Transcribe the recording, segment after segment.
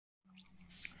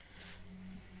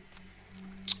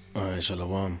Alright,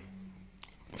 Shalom.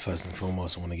 First and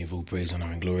foremost, I want to give all praise, honor,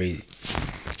 and glory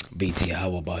be to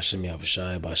Yahweh, Ba'ashem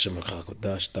Yahushai, Ba'ashem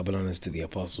Rakakodash, double honors to the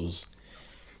apostles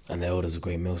and the elders of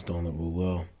Great Millstone that rule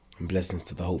well, and blessings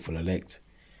to the hopeful elect,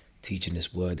 teaching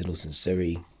this word in all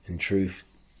sincerity and truth,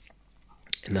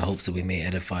 in the hopes that we may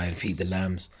edify and feed the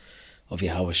lambs of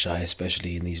Yahushai,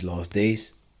 especially in these last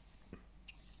days.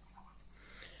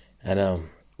 And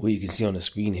what you can see on the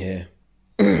screen here,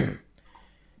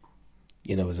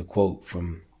 is a quote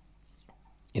from,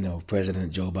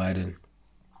 President Joe Biden.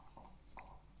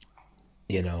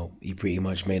 He pretty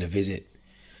much made a visit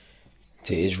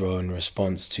to Israel in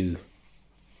response to,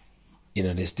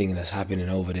 this thing that's happening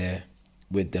over there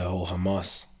with the whole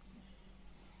Hamas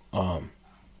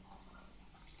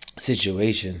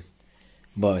situation.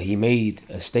 But he made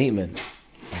a statement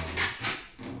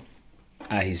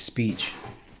at his speech,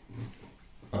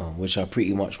 which I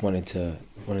pretty much wanted to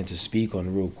speak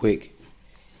on real quick.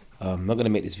 I'm not going to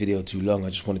make this video too long. I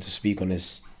just wanted to speak on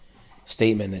this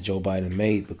statement that Joe Biden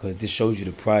made, because this shows you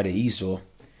the pride of Esau.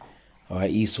 All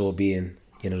right, Esau being,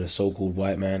 the so-called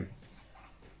white man,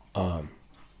 starting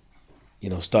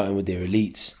with their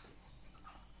elites,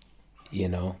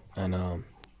 and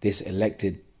this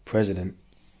elected president,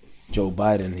 Joe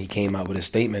Biden, he came out with a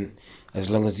statement: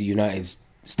 as long as the United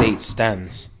States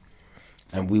stands,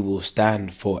 and we will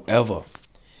stand forever.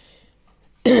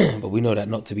 But we know that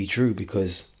not to be true,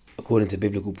 because according to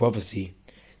biblical prophecy,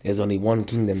 there's only one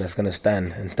kingdom that's going to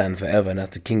stand and stand forever, and that's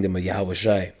the kingdom of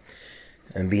Yahushai,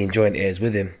 and being joint heirs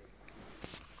with him,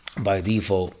 by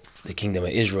default, the kingdom of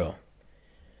Israel.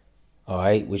 All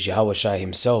right, which Yahushai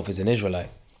himself is an Israelite,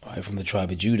 all right, from the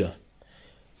tribe of Judah.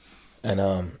 And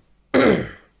the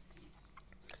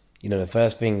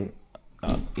first thing,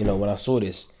 when I saw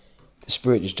this, the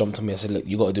spirit just jumped on me. I said, look,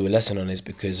 you got to do a lesson on this,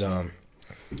 because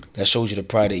that shows you the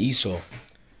pride of Esau.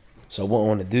 So what I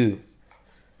want to do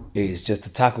is just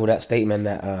to tackle that statement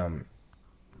that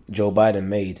Joe Biden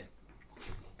made,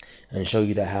 and show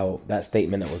you that how that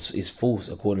statement is false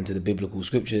according to the biblical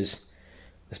scriptures,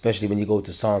 especially when you go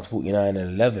to Psalms 49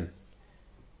 and 11.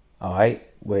 All right,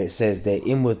 where it says their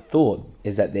inward thought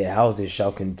is that their houses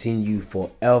shall continue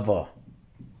forever.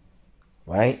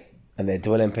 Right? And their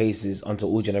dwelling places unto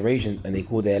all generations, and they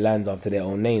call their lands after their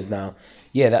own names. Now,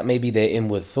 yeah, that may be their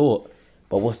inward thought,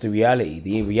 but what's the reality?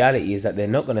 The reality is that they're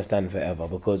not going to stand forever,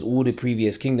 because all the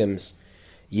previous kingdoms,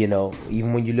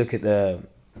 even when you look at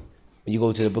when you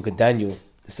go to the book of Daniel,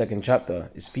 the 2nd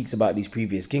chapter, it speaks about these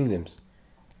previous kingdoms.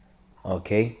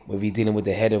 Okay, whether you're dealing with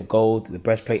the head of gold, the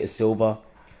breastplate of silver,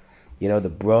 the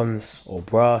bronze or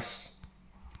brass.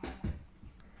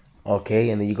 Okay,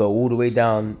 and then you go all the way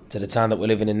down to the time that we're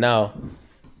living in now,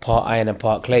 part iron and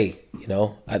part clay,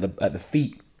 at the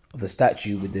feet of the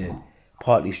statue, with the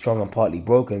partly strong and partly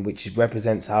broken, which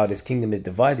represents how this kingdom is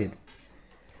divided.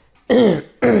 All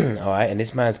right, and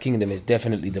this man's kingdom is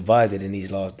definitely divided in these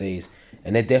last days,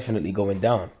 and they're definitely going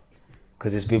down,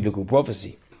 because it's biblical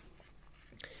prophecy.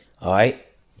 All right,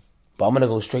 but I'm going to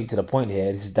go straight to the point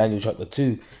here. This is Daniel chapter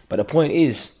 2, but the point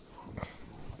is,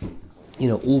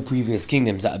 all previous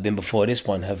kingdoms that have been before this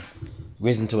one have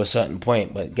risen to a certain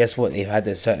point, but guess what? They've had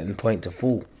a certain point to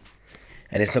fall,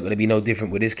 and it's not going to be no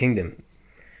different with this kingdom,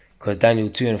 because Daniel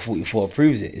 2 and 44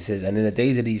 proves it. It says, and in the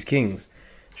days of these kings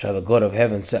shall the God of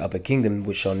heaven set up a kingdom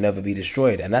which shall never be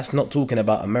destroyed. And that's not talking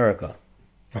about America.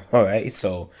 All right,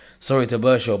 so sorry to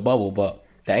burst your bubble, but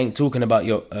that ain't talking about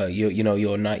your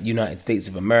United States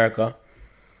of America.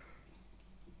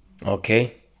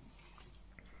 Okay.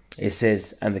 It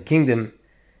says, and the kingdom,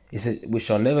 it says, which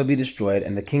shall never be destroyed,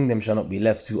 and the kingdom shall not be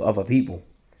left to other people,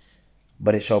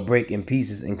 but it shall break in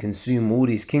pieces and consume all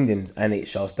these kingdoms, and it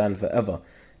shall stand forever.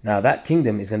 Now that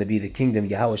kingdom is going to be the kingdom,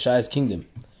 Yahushai's kingdom,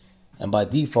 and by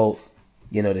default,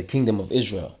 the kingdom of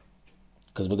Israel,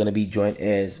 because we're going to be joint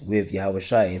heirs with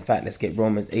Yahushai. In fact, let's get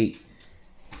Romans 8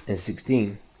 and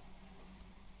 16.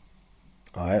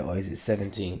 All right, or is it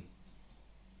 17?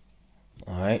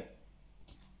 All right.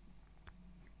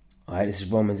 All right, this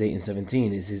is Romans 8 and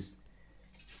 17. It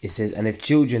says, and if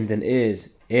children, then heirs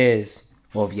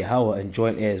of Yahweh, and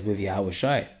joint heirs with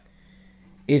Yahushai,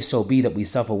 if so be that we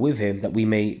suffer with him, that we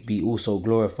may be also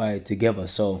glorified together.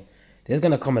 So there's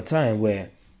going to come a time where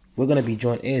we're going to be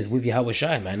joint heirs with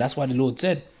Yahushai, man. That's why the Lord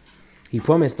said, he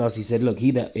promised us, he said, look,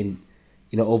 he that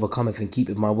overcometh and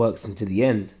keepeth my works unto the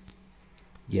end.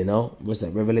 What's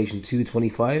that? Revelation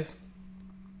 2:25.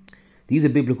 These are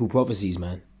biblical prophecies,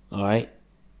 man. All right.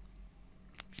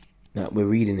 Now we're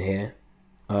reading here,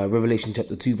 Revelation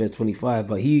chapter 2 verse 25.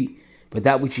 But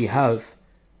that which ye have,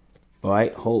 all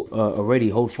right,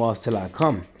 hold fast till I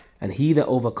come. And he that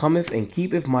overcometh and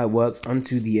keepeth my works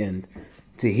unto the end,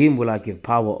 To him will I give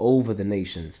power over the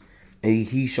nations, and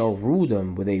he shall rule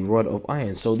them with a rod of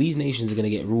iron. So these nations are going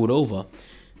to get ruled over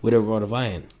with a rod of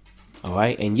iron. All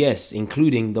right. And yes,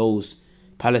 including those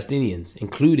Palestinians,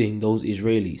 including those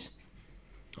Israelis.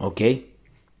 Okay.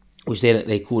 Which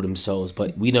they call themselves,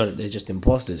 but we know that they're just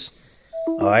imposters.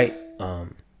 All right.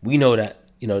 We know that,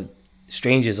 you know,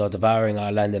 strangers are devouring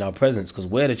our land in our presence because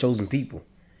we're the chosen people.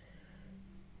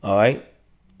 All right.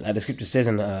 Like the scripture says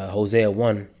in Hosea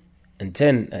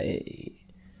 1:10,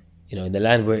 you know, in the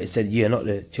land where it said, "Ye are not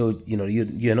the children, you know,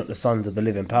 you are not the sons of the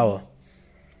living power."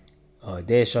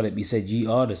 There shall it be said, "Ye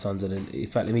are the sons of the." In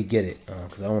fact, let me get it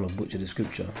because I don't want to butcher the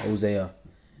scripture.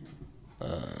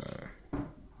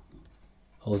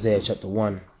 Hosea chapter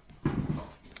 1,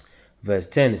 verse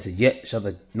 10. It said, "Yet shall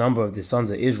the number of the sons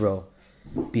of Israel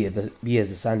be as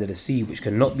the sand of the sea, which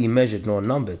cannot be measured nor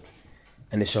numbered.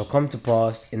 And it shall come to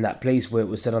pass in that place where it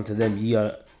was said unto them, Ye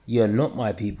are not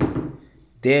my people.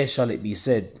 There shall it be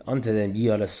said unto them, Ye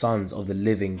are the sons of the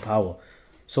living power."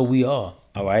 So we are,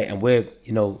 all right? And we're,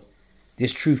 you know,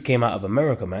 this truth came out of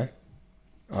America, man.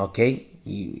 Okay?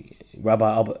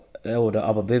 Elder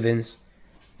Abba Bivens,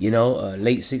 you know,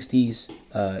 late 60s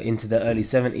into the early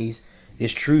 70s.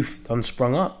 This truth done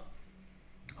sprung up,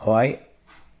 all right?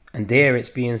 And there it's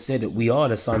being said that we are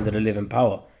the sons of the living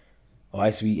power. All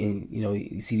right, so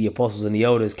you see the apostles and the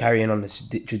elders carrying on the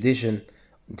tradition,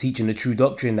 teaching the true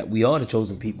doctrine that we are the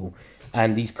chosen people,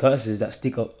 and these curses that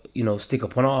stick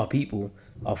upon our people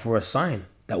are for a sign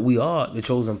that we are the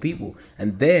chosen people.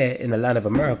 And there in the land of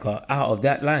America, out of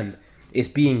that land, it's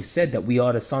being said that we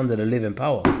are the sons of the living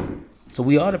power. So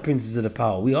we are the princes of the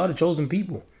power. We are the chosen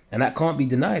people, and that can't be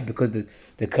denied because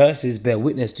the curses bear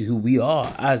witness to who we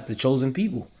are as the chosen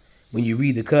people. When you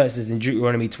read the curses in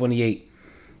Deuteronomy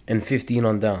 28:15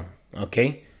 on down,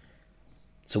 okay?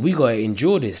 So we got to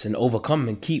endure this and overcome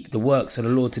and keep the works of the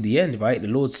Lord to the end, right? The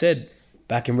Lord said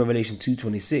back in Revelation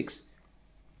 2:26,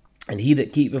 "And he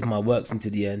that keepeth my works unto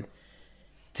the end,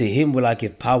 to him will I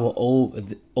give power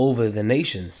over the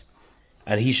nations,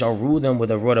 and he shall rule them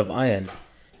with a rod of iron.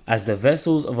 As the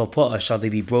vessels of a potter shall they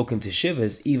be broken to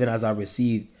shivers, even as I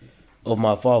received of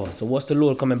my Father." So what's the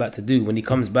Lord coming back to do when he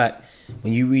comes back?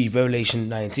 When you read Revelation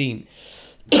 19,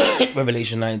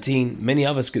 Revelation 19, many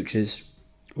other scriptures,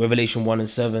 Revelation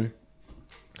 1:7,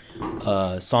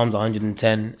 Psalms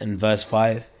 110 and verse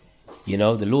 5, you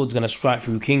know, the Lord's going to strike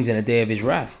through kings in the day of his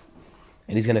wrath.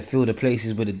 And he's going to fill the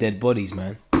places with the dead bodies,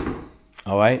 man.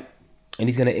 All right? And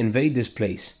he's going to invade this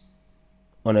place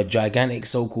on a gigantic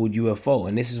so-called UFO.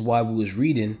 And this is why we was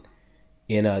reading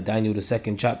in Daniel the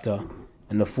 2nd chapter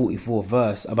and the 44th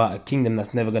verse about a kingdom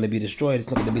that's never going to be destroyed. It's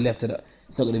not going to be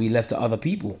left to other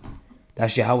people.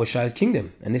 That's Yahweh Shai's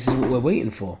kingdom. And this is what we're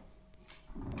waiting for.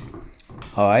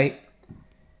 All right.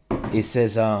 It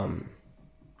says,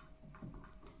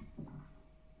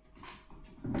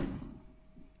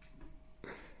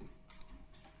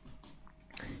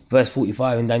 verse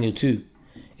 45 in Daniel 2.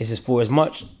 It says, "For as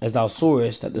much as thou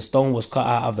sawest that the stone was cut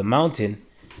out of the mountain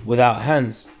without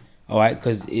hands," all right,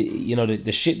 because, you know,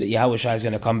 the ship that Yahweh Shai is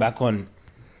going to come back on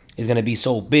is going to be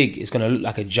so big, it's going to look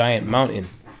like a giant mountain.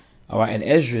 All right, and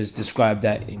Ezra's described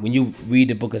that. When you read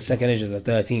the book of 2nd Ezra, the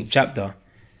 13th chapter,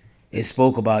 it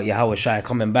spoke about Yahweh Shai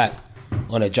coming back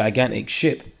on a gigantic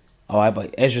ship. All right,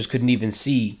 but Ezra couldn't even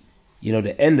see, you know,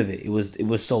 the end of it. It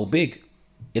was so big.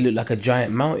 It looked like a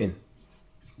giant mountain.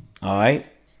 All right.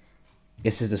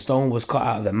 It says the stone was cut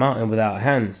out of the mountain without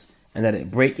hands, and that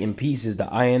it break in pieces the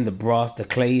iron, the brass, the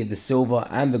clay, the silver,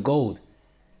 and the gold.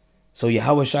 So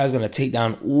Yahweh Shai is going to take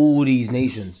down all these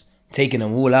nations, taking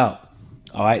them all out.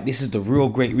 All right, this is the real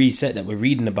great reset that we're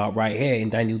reading about right here in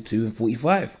Daniel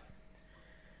 2:45.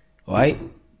 All right,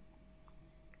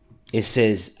 it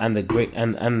says, "And the great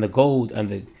and the gold and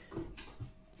the,"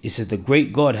 it says, "the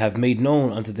great God have made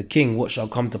known unto the king what shall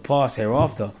come to pass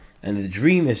hereafter, and the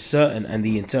dream is certain, and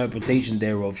the interpretation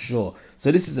thereof sure."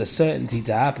 So this is a certainty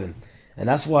to happen, and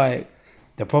that's why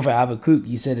the prophet Habakkuk,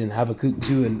 he said in Habakkuk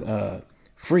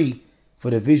 2:3, "For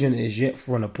the vision is yet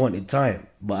for an appointed time,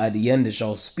 but at the end it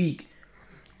shall speak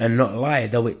and not lie.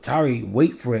 Though it tarry,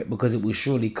 wait for it, because it will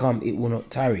surely come, it will not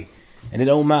tarry." And it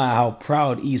don't matter how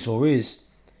proud Esau is,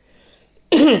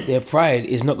 their pride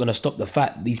is not going to stop the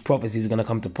fact these prophecies are going to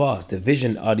come to pass. The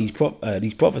vision are these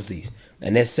prophecies,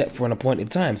 and they're set for an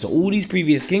appointed time. So all these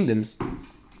previous kingdoms,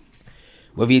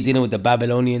 whether you're dealing with the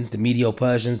Babylonians, the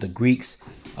Medo-Persians, the Greeks,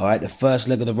 all right, the first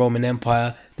leg of the Roman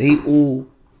Empire, they all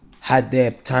had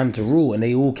their time to rule, and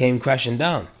they all came crashing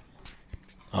down.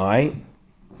 All right,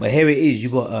 but here it is. You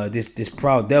got this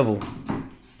proud devil,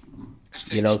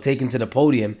 you know, taken to the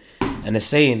podium, and is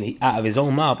saying out of his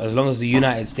own mouth, as long as the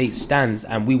United States stands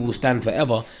and we will stand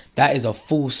forever, that is a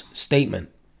false statement.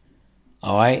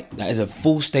 All right, that is a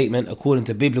false statement according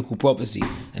to biblical prophecy,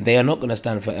 and they are not going to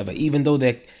stand forever. Even though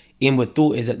their inward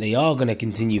thought is that they are going to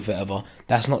continue forever,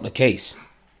 that's not the case.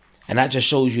 And that just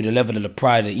shows you the level of the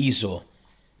pride of Esau.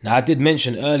 Now, I did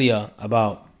mention earlier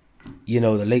about, the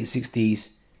late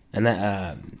 60s and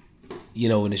that,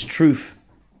 when this truth,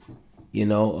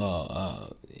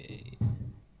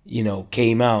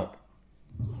 came out.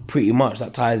 Pretty much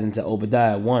that ties into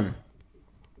Obadiah 1.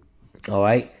 All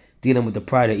right, dealing with the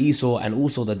pride of Esau and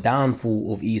also the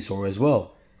downfall of Esau as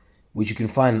well, which you can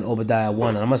find in Obadiah 1.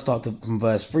 And I'm going to start from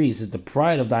verse 3. It says, the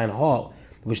pride of thine heart,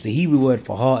 which the Hebrew word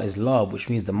for heart is love, which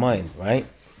means the mind, right?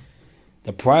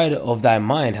 The pride of thy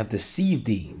mind have deceived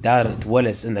thee, thou that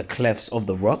dwellest in the clefts of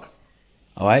the rock.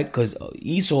 All right, because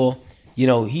Esau,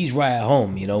 he's right at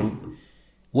home.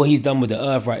 What he's done with the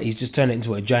earth, right? He's just turned it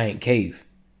into a giant cave.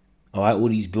 All right, all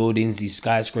these buildings, these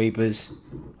skyscrapers.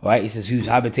 All right, he says whose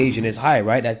habitation is high,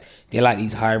 right? They like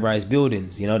these high-rise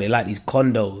buildings. They like these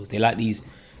condos. They like these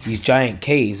giant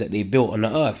caves that they built on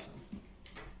the earth.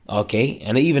 Okay,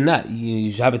 and even that,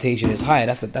 whose habitation is high.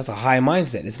 That's a high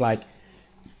mindset. It's like,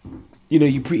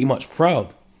 you're pretty much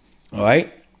proud. All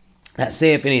right, that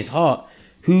saith in his heart,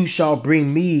 who shall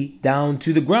bring me down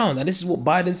to the ground? And this is what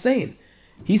Biden's saying.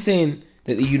 He's saying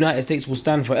that the United States will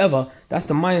stand forever. That's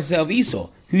the mindset of Esau.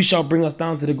 Who shall bring us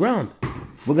down to the ground?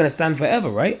 We're going to stand forever,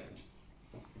 right?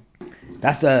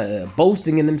 That's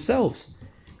boasting in themselves.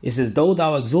 It says, though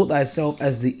thou exalt thyself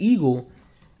as the eagle,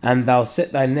 and thou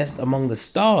set thy nest among the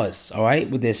stars, all right?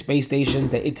 With their space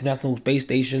stations, their international space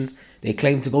stations, they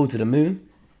claim to go to the moon,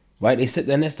 right? They set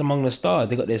their nest among the stars.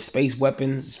 They got their space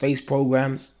weapons, space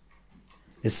programs.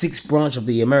 The sixth branch of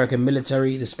the American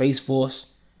military, the Space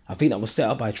Force. I think that was set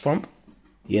up by Trump,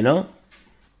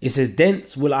 It says,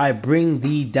 thence will I bring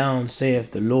thee down,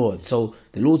 saith the Lord. So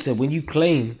the Lord said, when you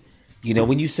claim,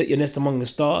 when you set your nest among the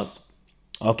stars,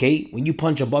 okay, when you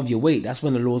punch above your weight, that's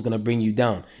when the Lord's going to bring you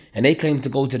down. And they claim to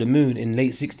go to the moon in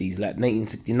late 60s, like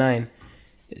 1969,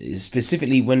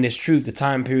 specifically when this truth, the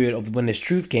time period of when this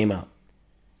truth came out.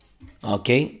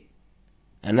 Okay.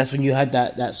 And that's when you had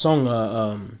that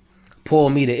song, Poor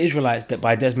Me the Israelites, that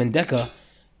by Desmond Dekker,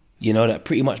 that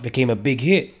pretty much became a big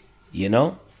hit,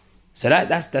 So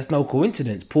that's no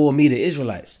coincidence. Poor Me the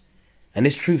Israelites. And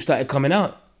this truth started coming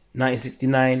out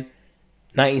 1969,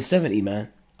 1970, man.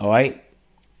 All right.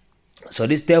 So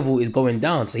this devil is going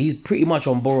down. So he's pretty much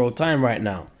on borrowed time right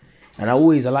now. And I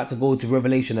like to go to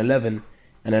Revelation 11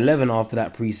 and 11 after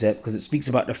that precept, because it speaks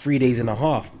about the 3 days and a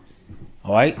half.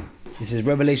 All right. This is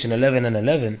Revelation 11 and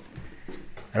 11.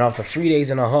 And after 3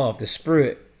 days and a half, the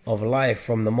spirit of life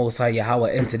from the Most High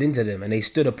Yahweh entered into them, and they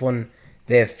stood upon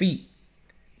their feet.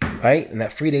 Right? And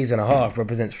that 3 days and a half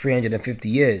represents 350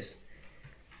 years,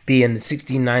 being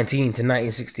 1619 to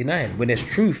 1969, when this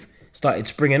truth started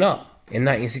springing up in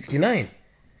 1969.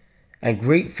 And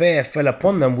great fear fell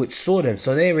upon them which saw them.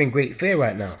 So they're in great fear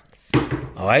right now.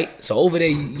 All right? So over there,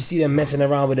 you see them messing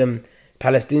around with them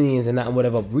Palestinians and that and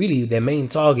whatever. Really, their main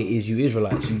target is you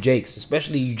Israelites, you Jakes,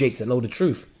 especially you Jakes that know the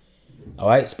truth. All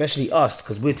right? Especially us,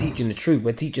 because we're teaching the truth.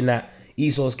 We're teaching that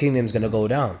Esau's kingdom is going to go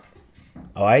down.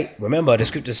 All right? Remember, the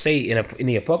scriptures say in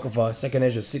the Apocrypha, 2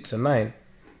 Ezra 6 and 9,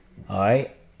 all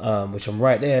right, which I'm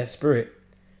right there, spirit,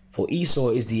 for Esau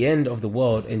is the end of the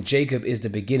world, and Jacob is the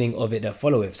beginning of it that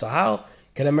followeth. So how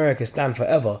can America stand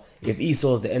forever if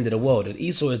Esau is the end of the world? And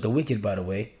Esau is the wicked, by the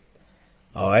way.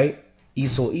 All right?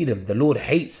 Esau, Edom. The Lord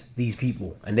hates these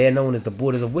people, and they're known as the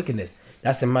borders of wickedness.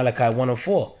 That's in Malachi 1 and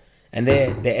 4. And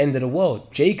they're the end of the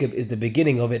world. Jacob is the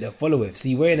beginning of it that followeth.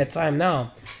 See, we're in a time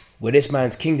now where this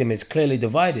man's kingdom is clearly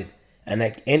divided, and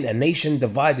a nation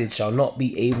divided shall not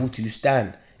be able to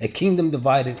stand. A kingdom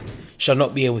divided shall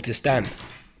not be able to stand.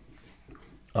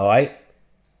 All right?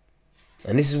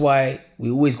 And this is why we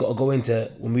always got to go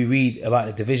into, when we read about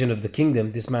the division of the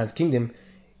kingdom, this man's kingdom,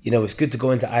 it's good to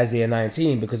go into Isaiah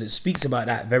 19, because it speaks about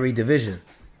that very division.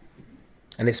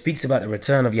 And it speaks about the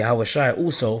return of Yahweh Shai.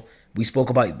 Also, we spoke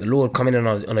about the Lord coming in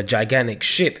on a gigantic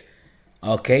ship.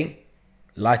 Okay?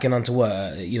 Likened unto what?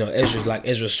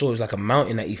 Ezra saw, it was like a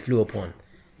mountain that he flew upon.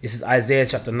 This is Isaiah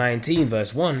chapter 19,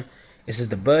 verse 1. It says,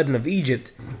 the burden of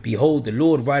Egypt, behold, the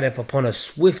Lord rideth upon a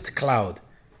swift cloud.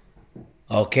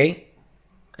 Okay?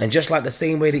 And just like the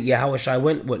same way that Yahweh Shai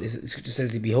went, the scripture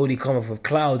says, behold, he cometh with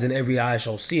clouds, and every eye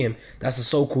shall see him. That's the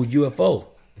so-called UFO.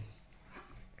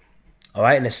 All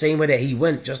right? And the same way that he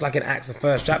went, just like in Acts, the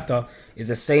first chapter, is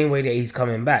the same way that he's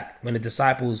coming back. When the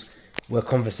disciples were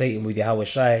conversating with Yahweh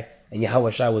Shai, and Yahweh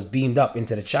Shai was beamed up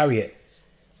into the chariot,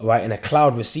 all right? And a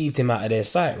cloud received him out of their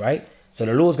sight, right? So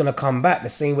the Lord's going to come back the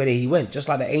same way that he went, just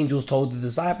like the angels told the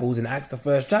disciples in Acts the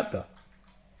 1st chapter.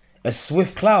 A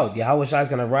swift cloud. Yahweh Shai is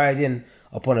going to ride in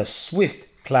upon a swift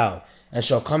cloud and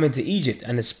shall come into Egypt.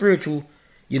 And the spiritual,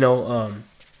 America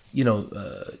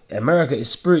is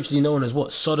spiritually known as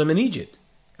what? Sodom and Egypt.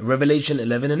 Revelation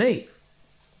 11 and 8.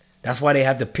 That's why they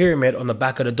have the pyramid on the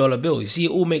back of the dollar bill. You see,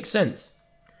 it all makes sense.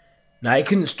 Now, I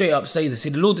couldn't straight up say this. See,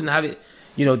 the Lord didn't have it.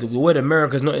 The word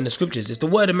America is not in the scriptures. If the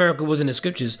word America was in the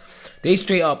scriptures, they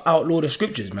straight up outlaw the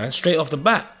scriptures, man. Straight off the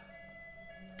bat.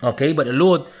 Okay, but the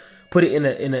Lord put it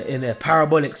in a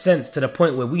parabolic sense to the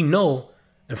point where we know,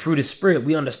 and through the Spirit,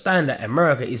 we understand that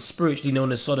America is spiritually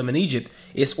known as Sodom and Egypt.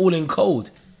 It's all in code.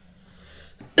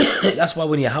 That's why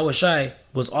when Yahweh Shai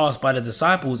was asked by the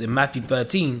disciples in Matthew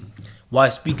 13, why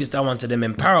speakest thou unto them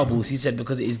in parables? He said,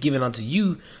 because it is given unto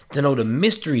you to know the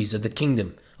mysteries of the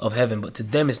kingdom of heaven, but to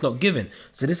them it's not given.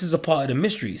 So this is a part of the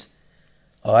mysteries.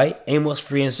 All right, Amos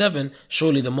 3 and 7,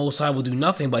 surely the Most High will do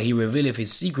nothing, but he revealeth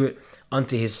his secret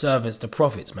unto his servants, the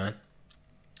prophets, man.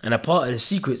 And a part of the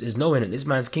secrets is knowing that this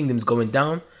man's kingdom is going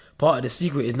down. Part of the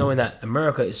secret is knowing that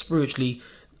America is spiritually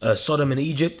Sodom and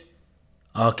Egypt.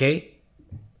 Okay.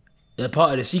 The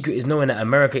part of the secret is knowing that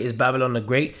America is Babylon the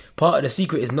Great. Part of the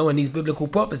secret is knowing these biblical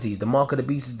prophecies. The mark of the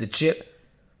beast is the chip.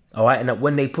 All right. And that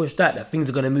when they push that things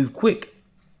are going to move quick.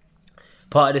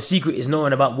 Part of the secret is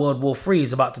knowing about World War III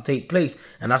is about to take place.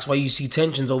 And that's why you see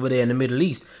tensions over there in the Middle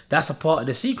East. That's a part of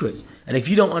the secrets. And if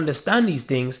you don't understand these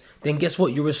things, then guess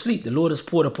what? You're asleep. The Lord has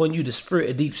poured upon you the spirit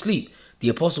of deep sleep. The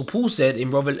Apostle Paul said in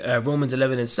Romans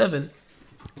 11 and 7,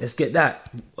 let's get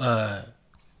that.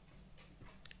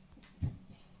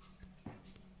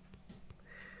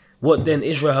 What then?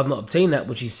 Israel have not obtained that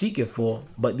which he seeketh for,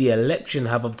 but the election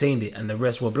have obtained it, and the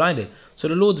rest were blinded. So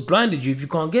the Lord's blinded you if you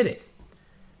can't get it.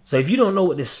 So if you don't know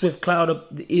what this swift cloud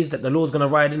is that the Lord's going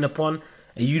to ride in upon,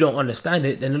 and you don't understand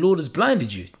it, then the Lord has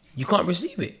blinded you. You can't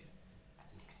receive it.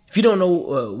 If you don't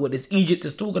know what this Egypt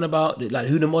is talking about, like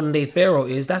who the modern day Pharaoh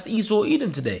is, that's Esau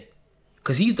Edom today.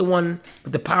 Because he's the one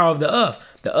with the power of the earth.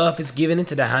 The earth is given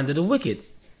into the hand of the wicked.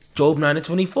 Job 9 and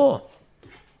 24.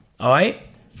 All right.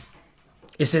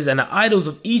 It says, and the idols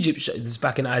of Egypt, this is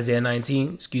back in Isaiah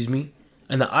 19, excuse me.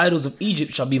 And the idols of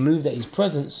Egypt shall be moved at his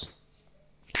presence.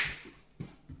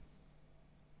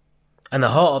 And the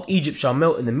heart of Egypt shall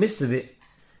melt in the midst of it.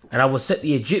 And I will set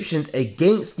the Egyptians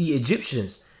against the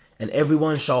Egyptians. And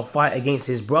everyone shall fight against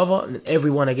his brother, and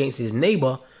everyone against his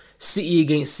neighbor, city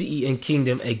against city, and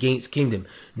kingdom against kingdom.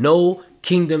 No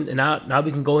kingdom. And now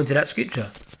we can go into that scripture.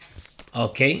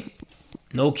 Okay.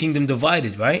 No kingdom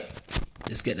divided, right?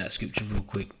 Let's get that scripture real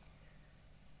quick.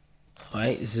 All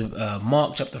right. This is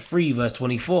Mark chapter 3, verse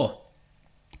 24.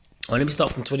 Oh, let me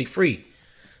start from 23.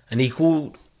 And he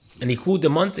called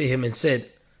them unto him and said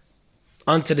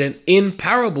unto them in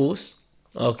parables.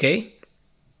 Okay.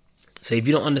 So if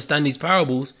you don't understand these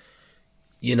parables,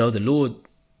 the Lord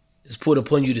has put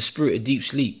upon you the spirit of deep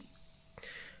sleep.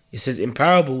 It says in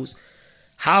parables,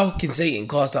 how can Satan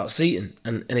cast out Satan?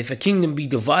 And if a kingdom be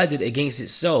divided against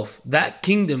itself, that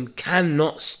kingdom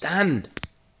cannot stand.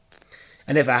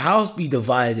 And if a house be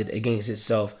divided against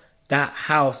itself, that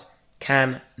house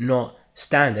cannot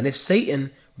stand. And if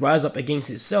Satan rise up against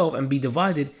itself and be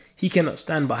divided, he cannot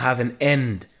stand but have an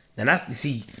end. And that's, you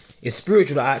see, it's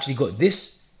spiritual that I actually got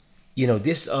this,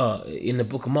 in the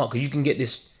book of Mark. Because you can get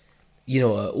this,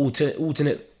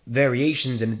 alternate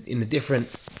variations and in the different,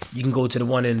 you can go to the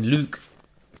one in Luke.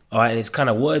 All right, and it's kind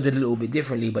of worded a little bit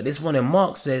differently. But this one in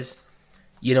Mark says,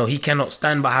 he cannot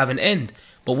stand but have an end.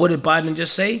 But what did Biden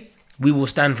just say? We will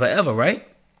stand forever, right?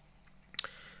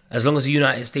 As long as the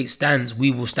United States stands,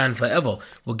 we will stand forever.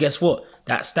 Well, guess what?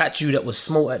 That statue that was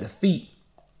smote at the feet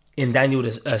in Daniel,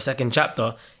 the 2nd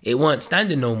chapter, it weren't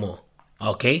standing no more.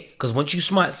 Okay? Because once you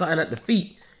smite something at the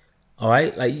feet, all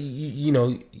right, like,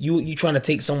 you trying to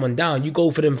take someone down, you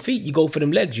go for them feet, you go for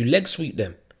them legs, you leg sweep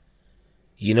them.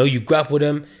 You grapple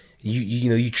them,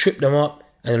 you trip them up,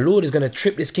 and the Lord is going to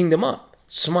trip this kingdom up,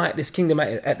 smite this kingdom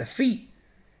at the feet,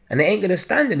 and they ain't going to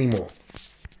stand anymore.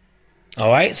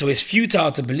 All right, so it's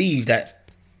futile to believe that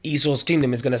Esau's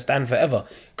kingdom is going to stand forever,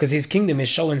 because his kingdom is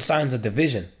showing signs of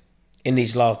division in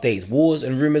these last days. Wars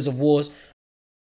and rumors of wars